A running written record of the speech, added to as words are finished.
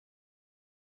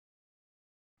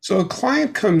So a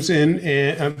client comes in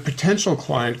and a potential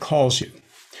client calls you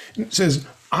and says,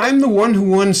 I'm the one who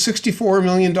won $64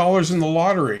 million in the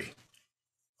lottery.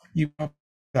 You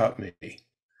about me.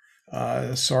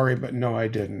 Sorry, but no, I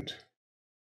didn't.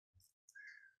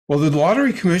 Well, the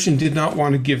lottery commission did not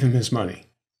want to give him his money,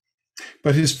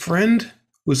 but his friend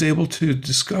was able to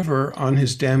discover on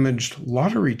his damaged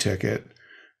lottery ticket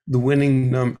the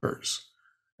winning numbers.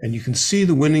 And you can see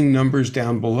the winning numbers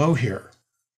down below here.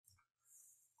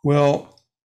 Well,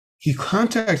 he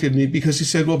contacted me because he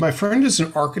said, well, my friend is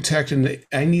an architect and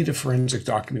I need a forensic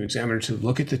document examiner to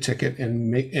look at the ticket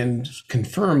and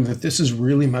confirm that this is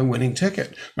really my winning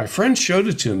ticket. My friend showed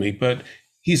it to me, but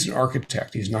he's an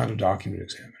architect. He's not a document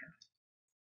examiner.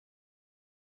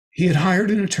 He had hired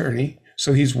an attorney,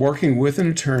 so he's working with an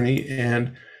attorney.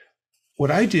 And what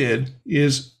I did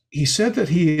is he said that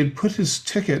he had put his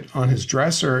ticket on his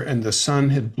dresser and the sun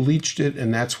had bleached it,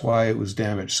 and that's why it was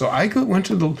damaged. So I went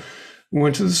to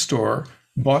the store,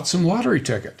 bought some lottery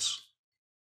tickets.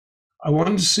 I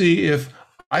wanted to see if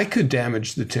I could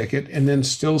damage the ticket and then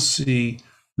still see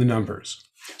the numbers.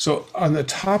 So on the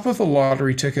top of the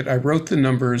lottery ticket, I wrote the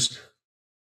numbers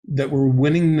that were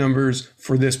winning numbers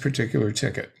for this particular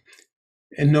ticket.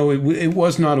 And no, it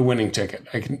was not a winning ticket.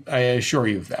 I assure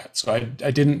you of that. So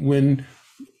I didn't win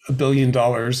 $1 billion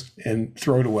and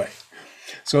throw it away.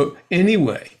 So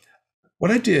anyway,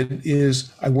 what I did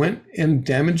is I went and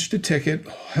damaged a ticket,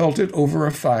 held it over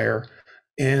a fire,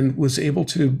 and was able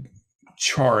to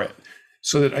char it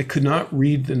so that I could not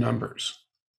read the numbers.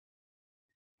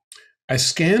 I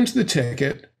scanned the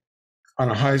ticket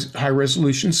on a high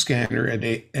resolution scanner at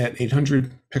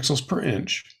 800 pixels per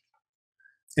inch,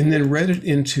 and then read it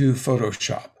into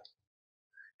Photoshop.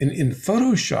 And in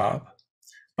Photoshop,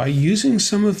 by using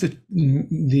some of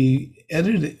the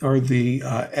edit or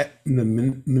the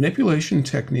manipulation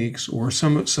techniques, or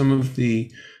some of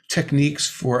the techniques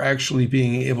for actually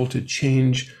being able to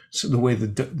change the way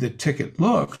the ticket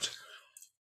looked,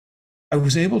 I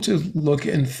was able to look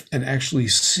and actually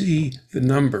see the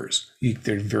numbers.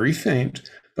 They're very faint,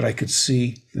 but I could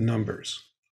see the numbers.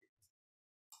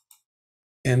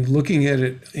 And looking at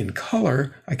it in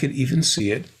color, I could even see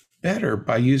it better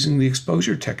by using the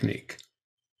exposure technique.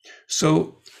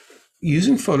 So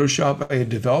using Photoshop, I had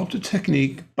developed a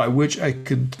technique by which I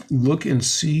could look and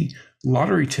see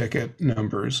lottery ticket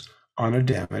numbers on a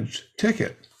damaged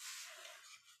ticket.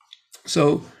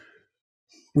 So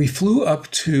we flew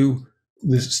up to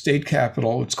the state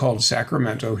capital. It's called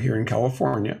Sacramento here in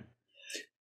California.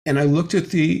 And I looked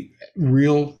at the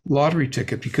real lottery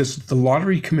ticket because the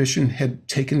lottery commission had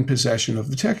taken possession of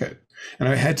the ticket. And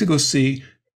I had to go see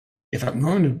if I'm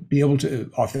going to be able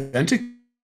to authenticate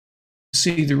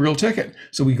see the real ticket.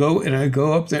 So we go and I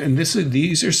go up there, and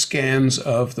these are scans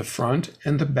of the front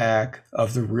and the back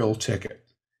of the real ticket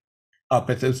up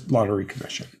at the lottery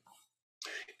commission.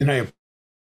 And I have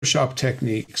Photoshop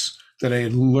techniques that I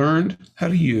had learned how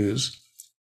to use,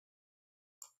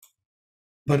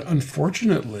 but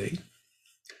unfortunately,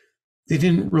 they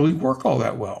didn't really work all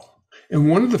that well. And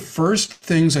one of the first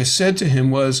things I said to him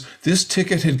was, this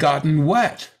ticket had gotten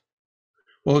wet.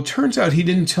 Well, it turns out he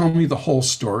didn't tell me the whole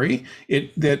story.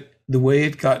 That the way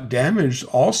it got damaged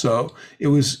also, it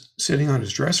was sitting on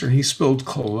his dresser and he spilled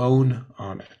cologne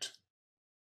on it.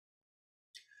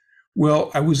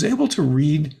 Well, I was able to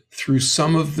read through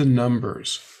some of the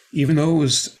numbers, even though it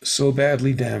was so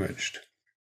badly damaged.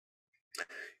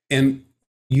 And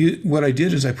what I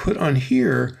did is I put on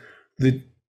here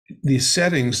the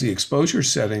settings, the exposure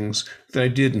settings that I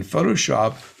did in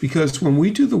Photoshop, because when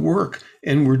we do the work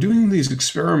and we're doing these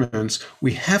experiments,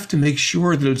 we have to make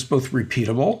sure that it's both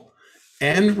repeatable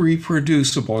and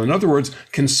reproducible. In other words,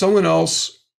 can someone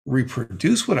else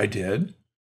reproduce what I did?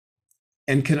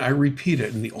 And can I repeat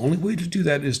it? And the only way to do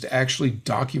that is to actually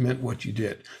document what you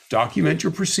did. Document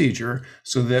your procedure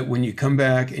so that when you come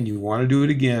back and you want to do it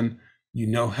again, you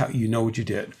know what you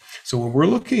did. So when we're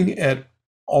looking at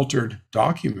altered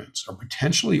documents or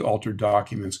potentially altered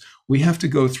documents, we have to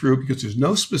go through, because there's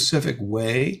no specific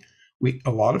way.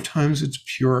 A lot of times it's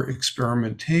pure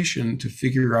experimentation to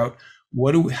figure out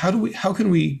how can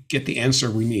we get the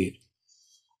answer we need.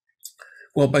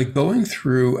 Well, by going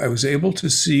through, I was able to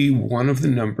see one of the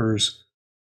numbers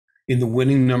in the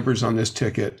winning numbers on this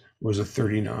ticket was a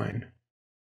 39.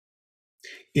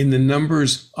 In the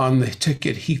numbers on the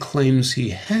ticket he claims he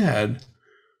had,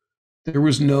 there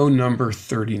was no number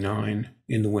 39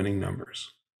 in the winning numbers.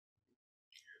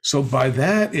 So by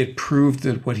that, it proved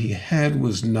that what he had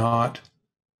was not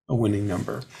a winning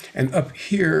number. And up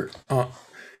here,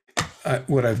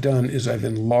 what I've done is I've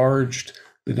enlarged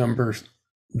the number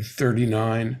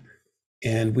 39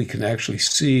 and we can actually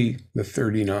see the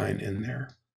 39 in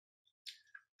there.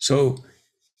 So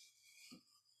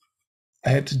I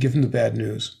had to give him the bad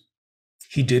news.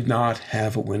 He did not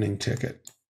have a winning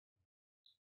ticket.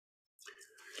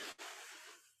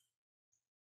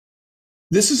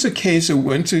 This is a case that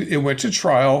went to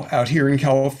trial out here in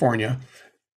California.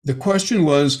 The question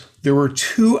was, there were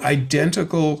two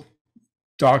identical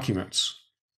documents.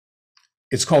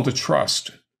 It's called a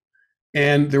trust.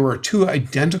 And there were two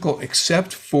identical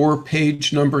except for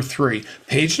page number 3.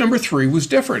 Page number 3 was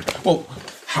different. Well,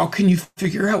 how can you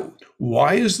figure out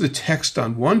why is the text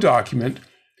on one document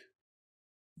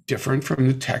different from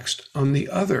the text on the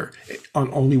other?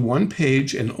 On only one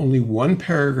page and only one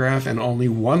paragraph and only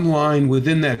one line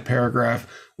within that paragraph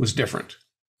was different.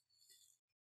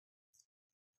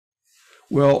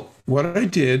 Well, what I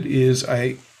did is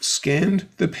I scanned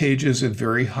the pages at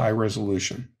very high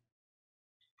resolution.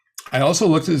 I also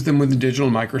looked at them with a digital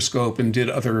microscope and did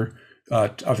other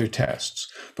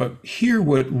tests. But here,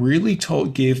 what really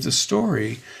gave the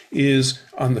story is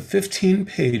on the 15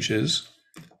 pages,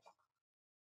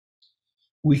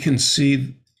 we can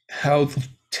see how the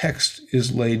text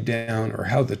is laid down or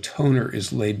how the toner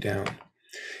is laid down.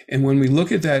 And when we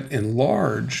look at that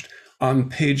enlarged on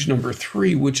page number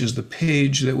 3, which is the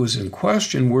page that was in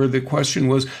question, where the question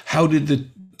was, how did the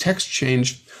text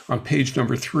change on page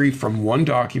number 3 from one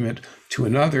document to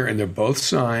another, and they're both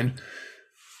signed?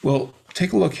 Well,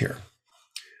 take a look here.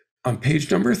 On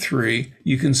page number 3,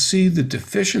 you can see the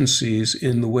deficiencies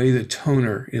in the way the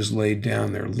toner is laid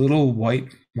down there, little white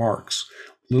marks,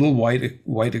 little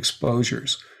white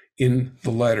exposures in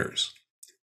the letters.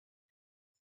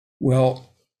 Well,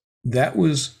 that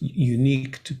was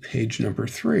unique to page number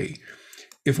 3.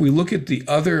 If we look at the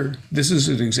other, this is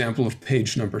an example of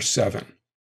page number 7.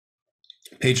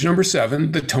 Page number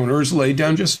 7, the toner is laid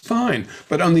down just fine.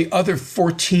 But on the other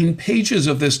 14 pages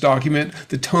of this document,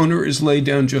 the toner is laid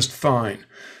down just fine.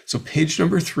 So page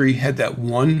number 3 had that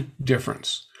one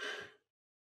difference.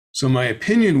 So my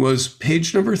opinion was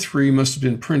page number 3 must have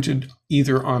been printed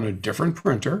either on a different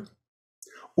printer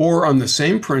or on the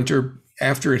same printer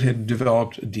after it had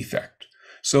developed a defect.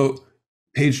 So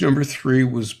page number 3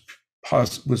 was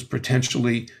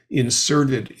potentially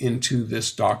inserted into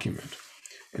this document.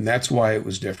 And that's why it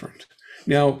was different.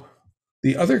 Now,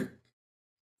 the other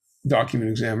document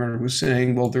examiner was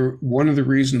saying, well, one of the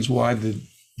reasons why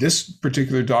this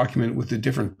particular document with the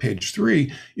different page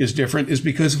 3 is different is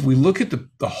because if we look at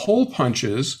the hole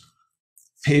punches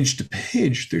page to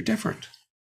page, they're different.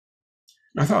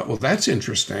 And I thought, well, that's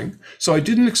interesting. So I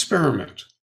did an experiment.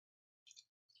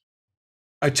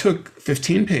 I took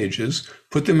 15 pages,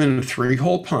 put them in a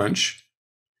 3-hole punch,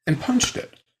 and punched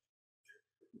it.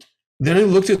 Then I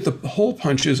looked at the hole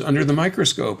punches under the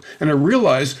microscope, and I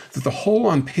realized that the hole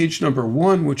on page number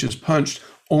 1, which is punched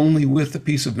only with a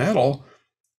piece of metal,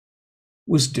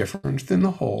 was different than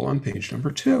the hole on page number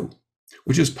 2,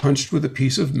 which is punched with a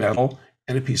piece of metal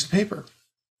and a piece of paper.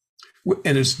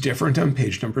 And it's different on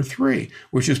page number 3,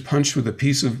 which is punched with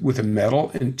a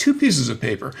metal and 2 pieces of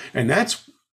paper. And that's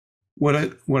what I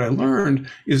learned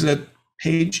is that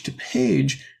page to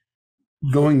page,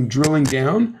 drilling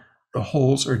down, the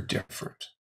holes are different.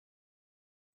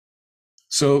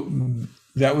 So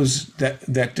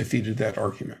that defeated that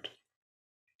argument.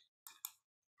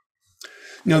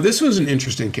 Now, this was an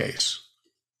interesting case.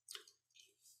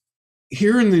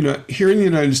 Here in the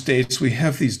United States, we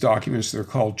have these documents that are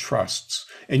called trusts,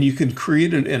 and you can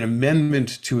create an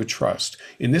amendment to a trust.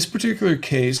 In this particular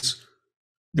case,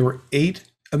 there were 8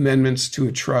 amendments to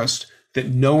a trust that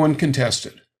no one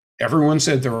contested. Everyone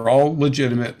said they're all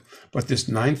legitimate, but this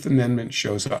 9th amendment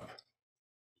shows up.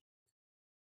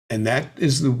 And that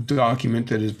is the document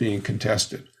that is being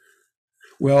contested.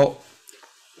 Well,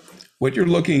 what you're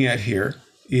looking at here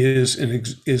is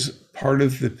part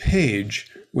of the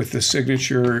page with the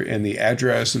signature and the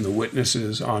address and the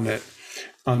witnesses on it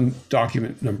on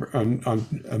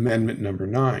amendment number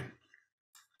 9.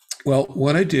 Well,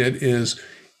 what I did is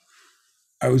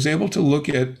I was able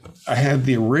to I had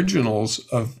the originals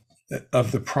of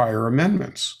the prior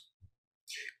amendments.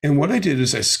 And what I did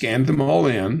is I scanned them all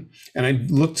in and I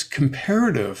looked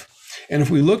comparative. And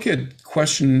if we look at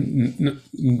question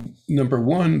number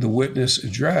 1, the witness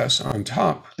address on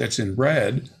top that's in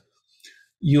red,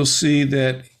 you'll see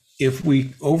that if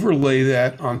we overlay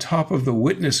that on top of the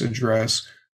witness address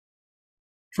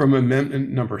from amendment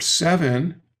number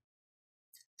 7,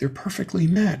 they're perfectly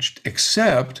matched,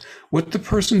 except what the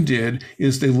person did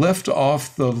is they left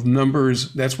off the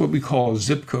numbers. That's what we call a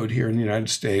zip code here in the United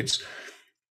States.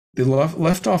 They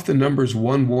left off the numbers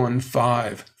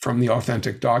 115 from the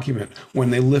authentic document when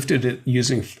they lifted it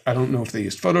using, I don't know if they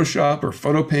used Photoshop or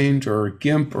PhotoPaint or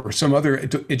GIMP or some other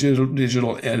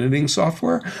digital editing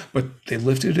software, but they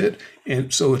lifted it,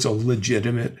 and so it's a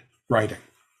legitimate writing.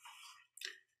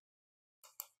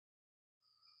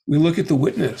 We look at the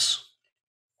witness.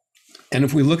 And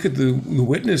if we look at the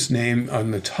witness name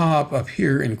on the top up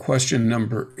here in question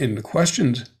number in the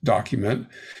questions document,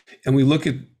 and we look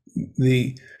at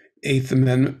the Eighth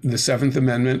Amendment, the Seventh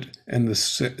Amendment, and the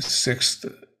Sixth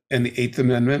and the Eighth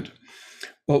Amendment,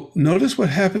 well, notice what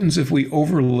happens if we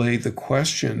overlay the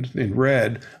question in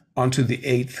red onto the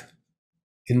Eighth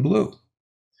in blue.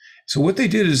 So what they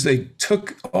did is they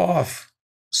took off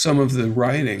some of the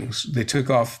writings. They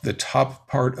took off the top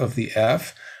part of the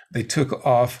F. They took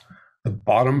off the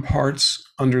bottom parts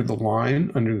under the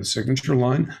line, under the signature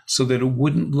line, so that it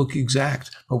wouldn't look exact.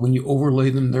 But when you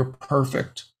overlay them, they're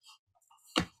perfect.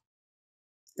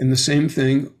 And the same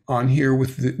thing on here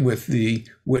with the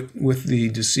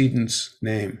decedent's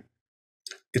name.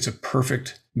 It's a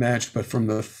perfect match, but from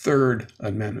the Third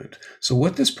Amendment. So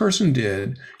what this person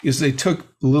did is they took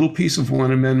a little piece of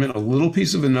one amendment, a little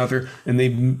piece of another, and they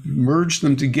merged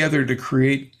them together to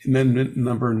create Amendment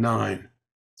number 9.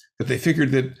 But they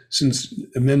figured that since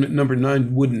Amendment number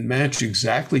 9 wouldn't match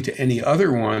exactly to any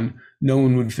other one, no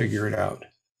one would figure it out.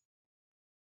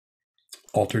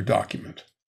 Altered document.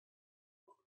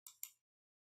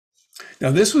 Now,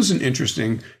 this was an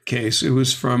interesting case. It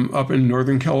was from up in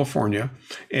Northern California.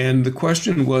 And the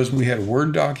question was, we had a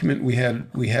Word document, we had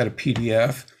a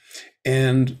PDF,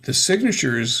 and the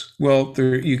signatures, well,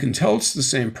 you can tell it's the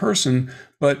same person,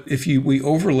 but if we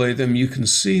overlay them, you can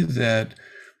see that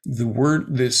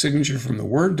the signature from the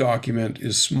Word document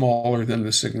is smaller than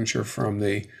the signature from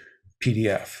the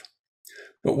PDF.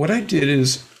 But what I did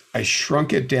is I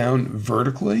shrunk it down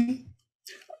vertically.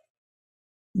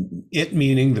 It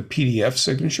meaning the PDF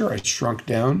signature, I shrunk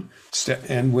down.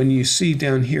 And when you see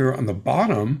down here on the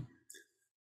bottom,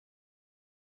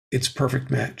 it's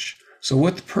perfect match. So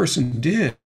what the person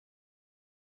did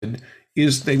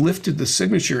is they lifted the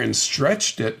signature and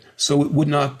stretched it so it would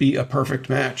not be a perfect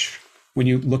match when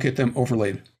you look at them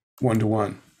overlaid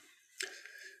one-to-one.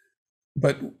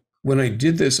 But when I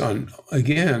did this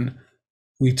again,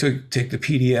 we take the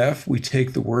PDF, we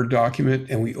take the Word document,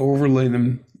 and we overlay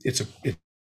them.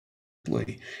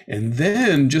 And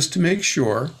then, just to make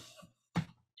sure,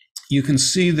 you can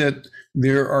see that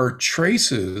there are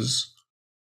traces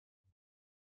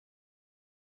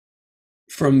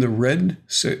from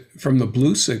the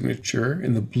blue signature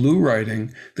and the blue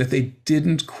writing that they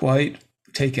didn't quite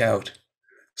take out.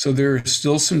 So there are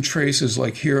still some traces,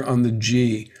 like here on the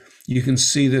G. You can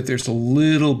see that there's a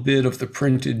little bit of the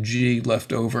printed G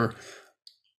left over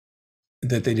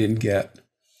that they didn't get.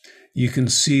 You can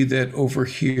see that over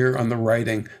here on the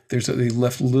writing, they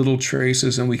left little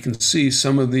traces, and we can see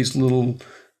some of these little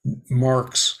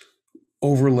marks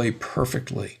overlay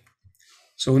perfectly.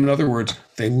 So in other words,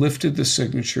 they lifted the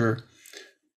signature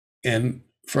and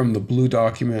from the blue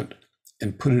document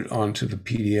and put it onto the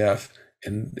PDF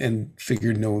and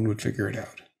figured no one would figure it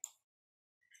out.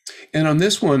 And on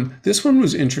this one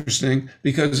was interesting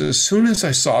because as soon as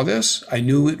I saw this, I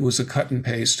knew it was a cut and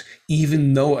paste,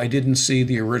 even though I didn't see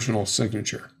the original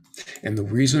signature. And the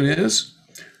reason is,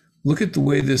 look at the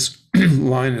way this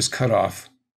line is cut off,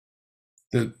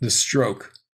 the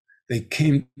stroke. They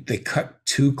cut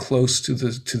too close to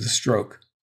the stroke.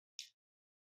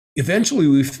 Eventually,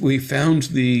 we found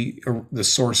the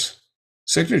source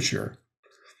signature,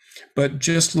 but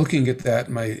just looking at that,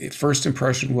 my first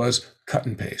impression was cut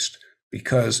and paste,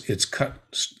 because it's cut.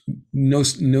 No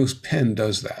pen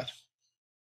does that.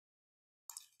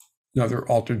 Another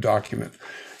altered document.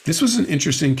 This was an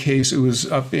interesting case. It was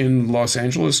up in Los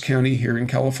Angeles County here in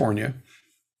California.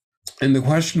 And the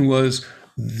question was,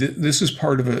 this is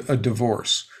part of a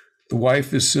divorce. The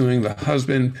wife is suing the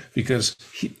husband because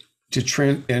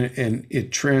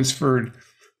it transferred,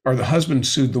 or the husband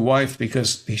sued the wife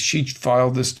because she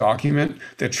filed this document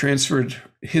that transferred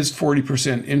his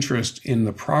 40% interest in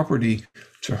the property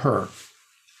to her.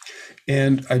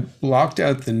 And I blocked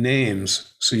out the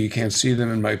names so you can't see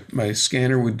them, and my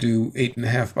scanner would do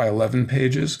 8.5 by 11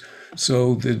 pages.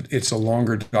 So it's a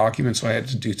longer document, so I had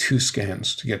to do 2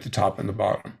 scans to get the top and the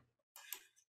bottom.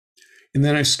 And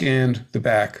then I scanned the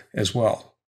back as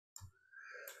well.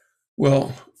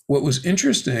 Well, what was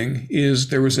interesting is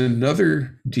there was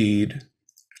another deed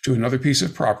to another piece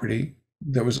of property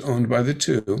that was owned by the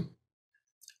two,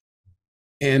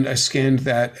 and I scanned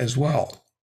that as well.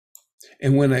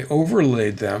 And when I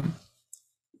overlaid them,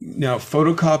 now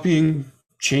photocopying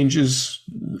changes,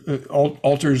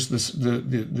 alters the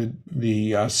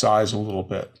size a little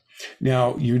bit.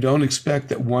 Now, you don't expect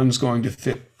that one's going to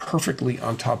fit perfectly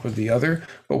on top of the other,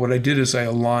 but what I did is I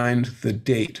aligned the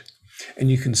date,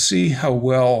 and you can see how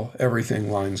well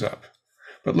everything lines up.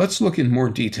 But let's look in more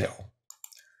detail.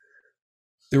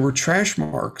 There were trash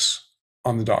marks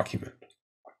on the document.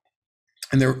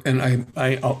 And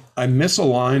I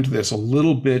misaligned this a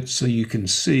little bit so you can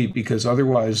see, because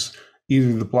otherwise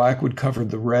either the black would cover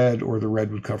the red or the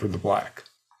red would cover the black.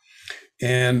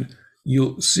 And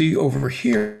you'll see over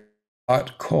here,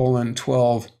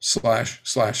 :12///,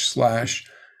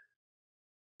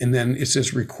 and then it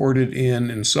says recorded in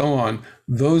and so on.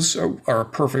 Those are a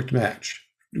perfect match,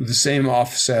 the same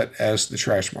offset as the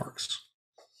trash marks.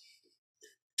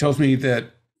 Tells me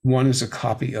that one is a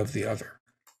copy of the other.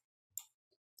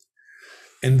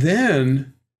 And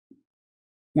then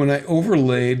when I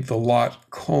overlaid the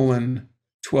 :12///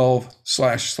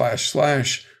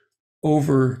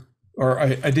 over, or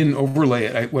I didn't overlay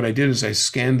it. What I did is I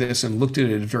scanned this and looked at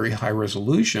it at very high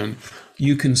resolution.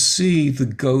 You can see the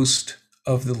ghost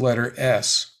of the letter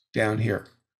S down here.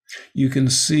 You can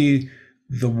see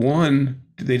the one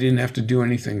they didn't have to do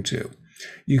anything to.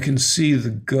 You can see the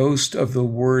ghost of the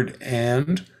word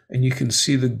and you can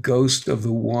see the ghost of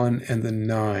the 1 and the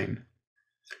 9.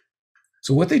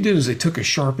 So what they did is they took a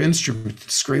sharp instrument,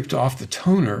 scraped off the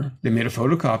toner. They made a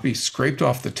photocopy, scraped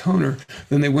off the toner.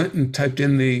 Then they went and typed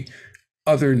in the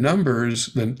other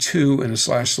numbers, then 2 and a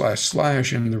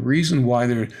 ///. And the reason why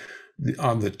they're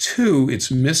on the 2, it's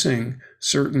missing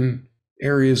certain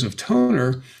areas of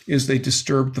toner, is they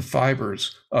disturbed the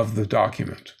fibers of the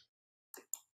document.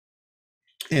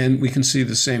 And we can see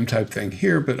the same type thing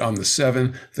here, but on the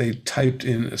 7, they typed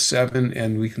in a 7,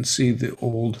 and we can see the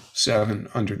old 7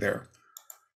 under there.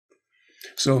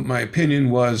 So my opinion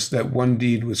was that one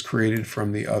deed was created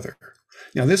from the other.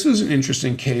 Now, this was an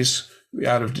interesting case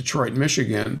out of Detroit,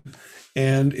 Michigan,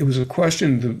 and it was a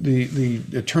question. The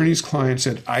attorney's client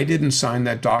said, I didn't sign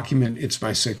that document, it's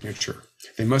my signature.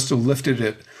 They must have lifted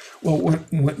it. Well,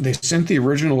 when they sent the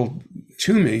original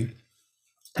to me,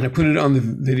 and I put it on the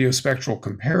video spectral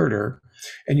comparator,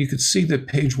 and you could see that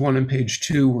page 1 and page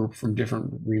 2 were from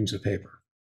different reams of paper.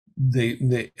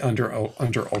 They under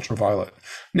ultraviolet.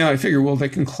 Now I figure, well, they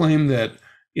can claim that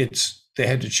they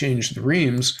had to change the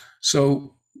reams.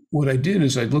 So what I did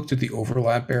is I looked at the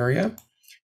overlap area,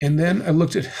 and then I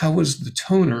looked at how was the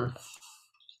toner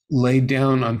laid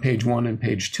down on page 1 and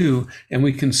page 2, and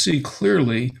we can see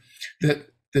clearly that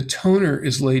the toner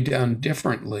is laid down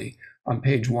differently on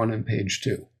page 1 and page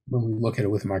 2 when we look at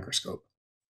it with a microscope.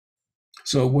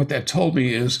 So what that told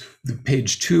me is the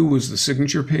page 2 was the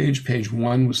signature page, page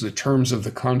 1 was the terms of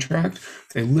the contract.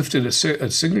 They lifted a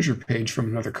signature page from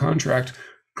another contract,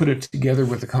 put it together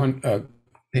with the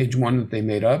page 1 that they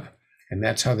made up, and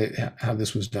that's how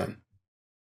this was done.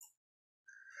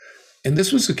 And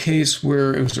this was a case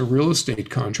where it was a real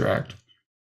estate contract,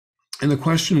 and the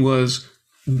question was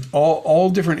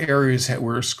all different areas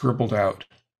were scribbled out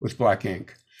with black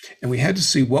ink, and we had to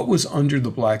see what was under the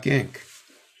black ink.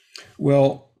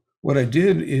 Well, what I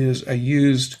did is I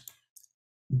used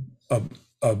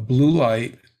a blue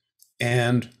light,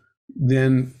 and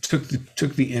then took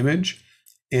the image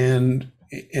and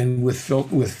with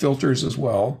filters as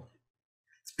well,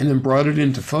 and then brought it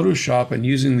into Photoshop, and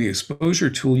using the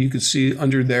exposure tool, you could see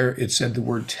under there it said the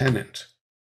word tenant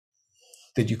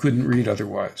that you couldn't read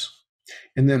otherwise.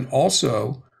 And then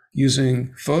also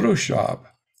using Photoshop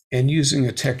and using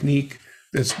a technique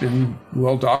that's been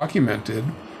well documented,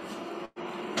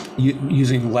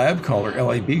 using lab color,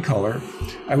 LAB color,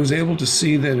 I was able to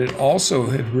see that it also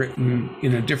had written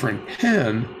in a different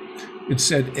pen, it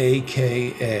said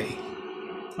AKA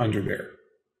under there.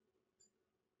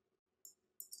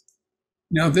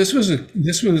 Now, this was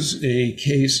a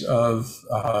case of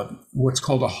what's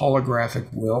called a holographic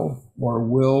will, or a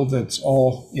will that's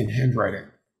all in handwriting.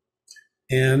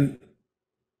 And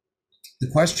the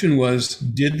question was,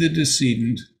 did the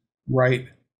decedent write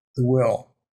the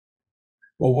will?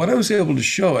 Well, what I was able to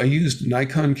show, I used a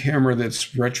Nikon camera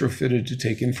that's retrofitted to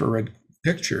take infrared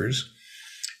pictures,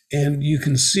 and you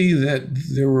can see that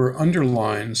there were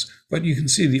underlines, but you can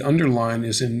see the underline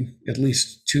is in at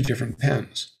least 2 different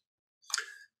pens.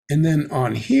 And then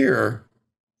on here,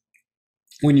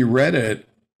 when you read it,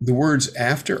 the words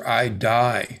 "after I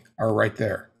die" are right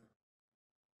there.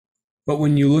 But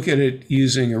when you look at it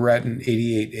using a Raton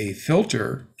 88A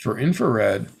filter for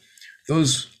infrared,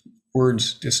 those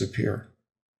words disappear.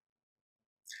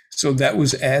 So that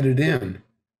was added in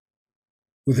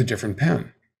with a different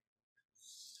pen.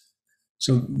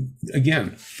 So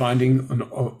again, finding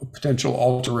a potential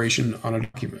alteration on a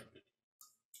document.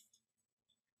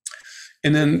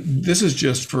 And then this is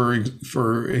just for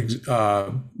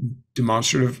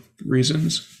demonstrative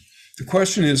reasons. The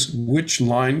question is, which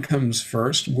line comes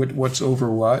first? What's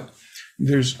over what?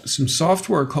 There's some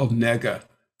software called Nega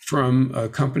from a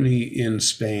company in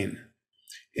Spain.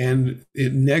 And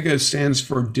Nega stands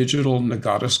for Digital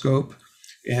Negatoscope.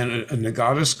 And a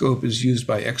negatoscope is used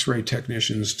by X-ray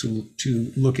technicians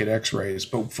to look at X-rays.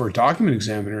 But for document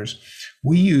examiners,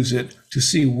 we use it to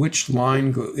see which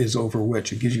line is over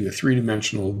which. It gives you a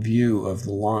three-dimensional view of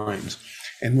the lines.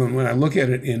 And when I look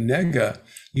at it in Nega,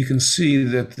 you can see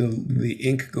that the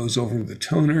ink goes over the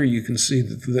toner. You can see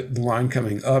that the line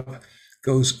coming up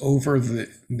goes over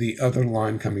the other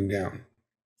line coming down.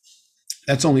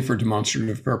 That's only for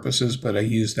demonstrative purposes, but I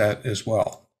use that as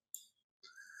well.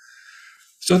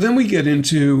 So then we get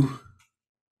into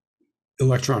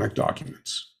electronic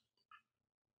documents.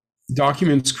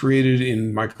 Documents created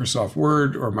in Microsoft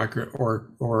Word or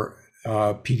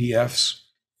PDFs.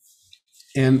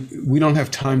 And we don't have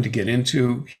time to get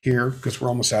into here because we're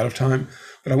almost out of time,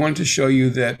 but I wanted to show you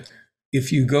that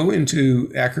if you go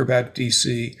into Acrobat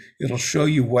DC, it'll show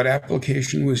you what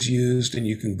application was used, and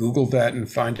you can Google that and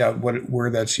find out where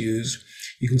that's used.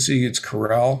 You can see it's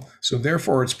Corel, so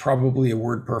therefore it's probably a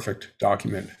WordPerfect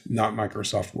document, not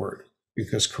Microsoft Word,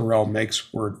 because Corel makes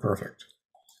WordPerfect.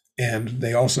 And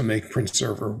they also make Print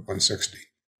Server 160.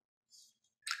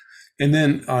 And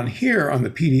then on here, on the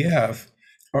PDF,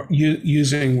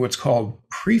 using what's called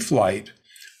pre-flight,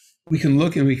 we can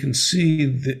look and we can see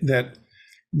that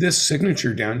this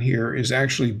signature down here is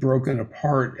actually broken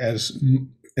apart as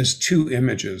two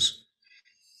images.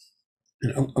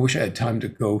 And I wish I had time to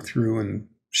go through and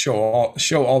show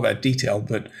all that detail,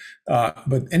 but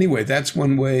anyway, that's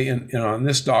one way. And on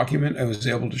this document, I was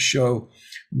able to show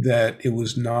that it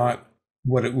was not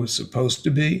what it was supposed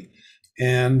to be,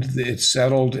 and it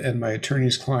settled, and my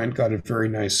attorney's client got a very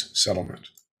nice settlement.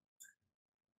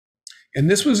 And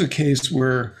this was a case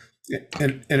where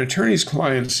an attorney's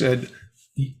client said,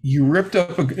 you ripped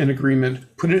up an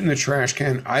agreement, put it in the trash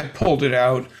can, I pulled it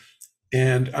out,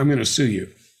 and I'm going to sue you.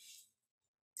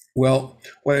 Well,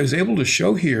 what I was able to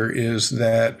show here is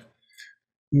that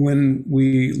when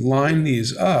we line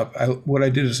these up, what I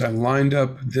did is I lined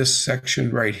up this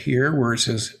section right here where it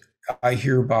says, I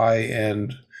hereby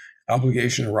and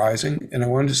obligation arising, and I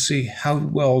wanted to see how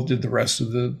well did the rest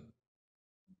of the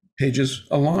pages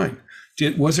align.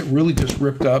 Was it really just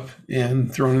ripped up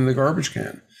and thrown in the garbage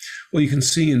can? Well, you can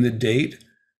see in the date,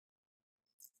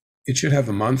 it should have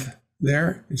a month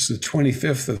there. It's the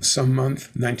 25th of some month,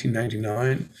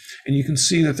 1999. And you can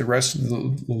see that the rest of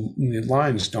the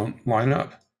lines don't line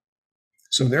up.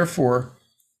 So therefore,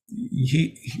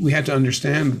 we had to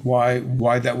understand why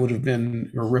that would have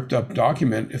been a ripped up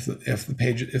document if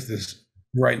this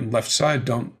right and left side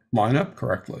don't line up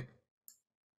correctly.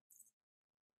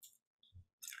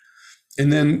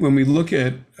 And then when we look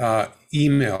at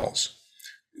emails,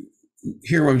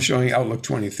 here I'm showing Outlook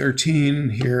 2013,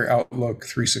 here Outlook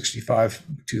 365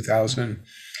 2000.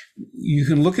 You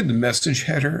can look at the message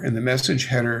header, and the message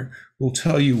header will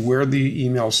tell you where the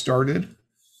email started,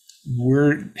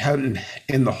 and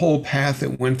the whole path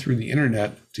that went through the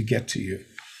internet to get to you.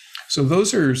 So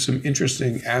those are some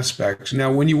interesting aspects.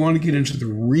 Now, when you want to get into the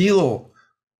real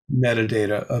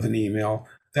metadata of an email,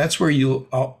 that's where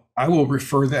I will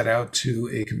refer that out to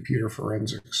a computer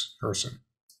forensics person,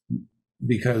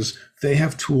 because they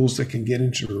have tools that can get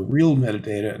into the real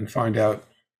metadata and find out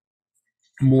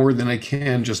more than I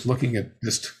can just looking at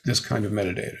this kind of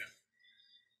metadata.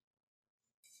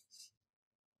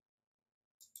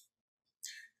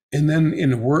 And then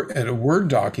in a Word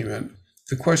document,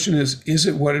 the question is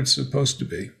it what it's supposed to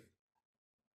be?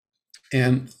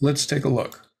 And let's take a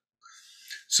look.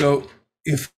 So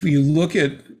if you look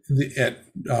at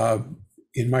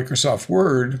in Microsoft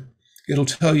Word, it'll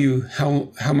tell you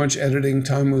how much editing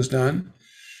time was done.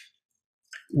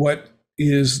 What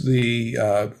is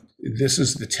this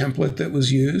is the template that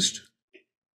was used.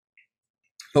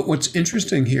 But what's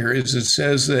interesting here is it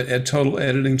says that at total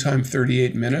editing time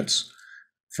 38 minutes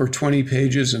for 20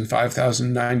 pages and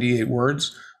 5,098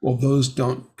 words. Well, those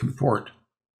don't comport.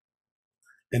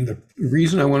 And the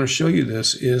reason I want to show you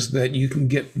this is that you can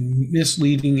get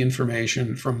misleading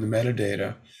information from the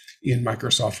metadata in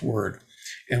Microsoft Word.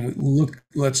 And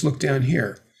let's look down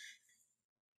here.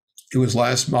 It was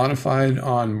last modified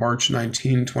on March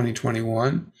 19,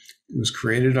 2021. It was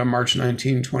created on March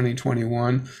 19,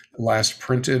 2021, last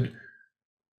printed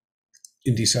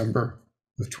in December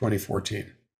of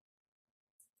 2014.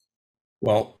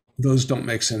 Well, those don't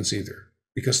make sense either,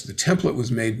 because the template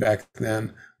was made back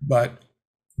then, but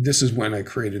this is when I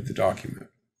created the document.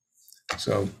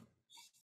 So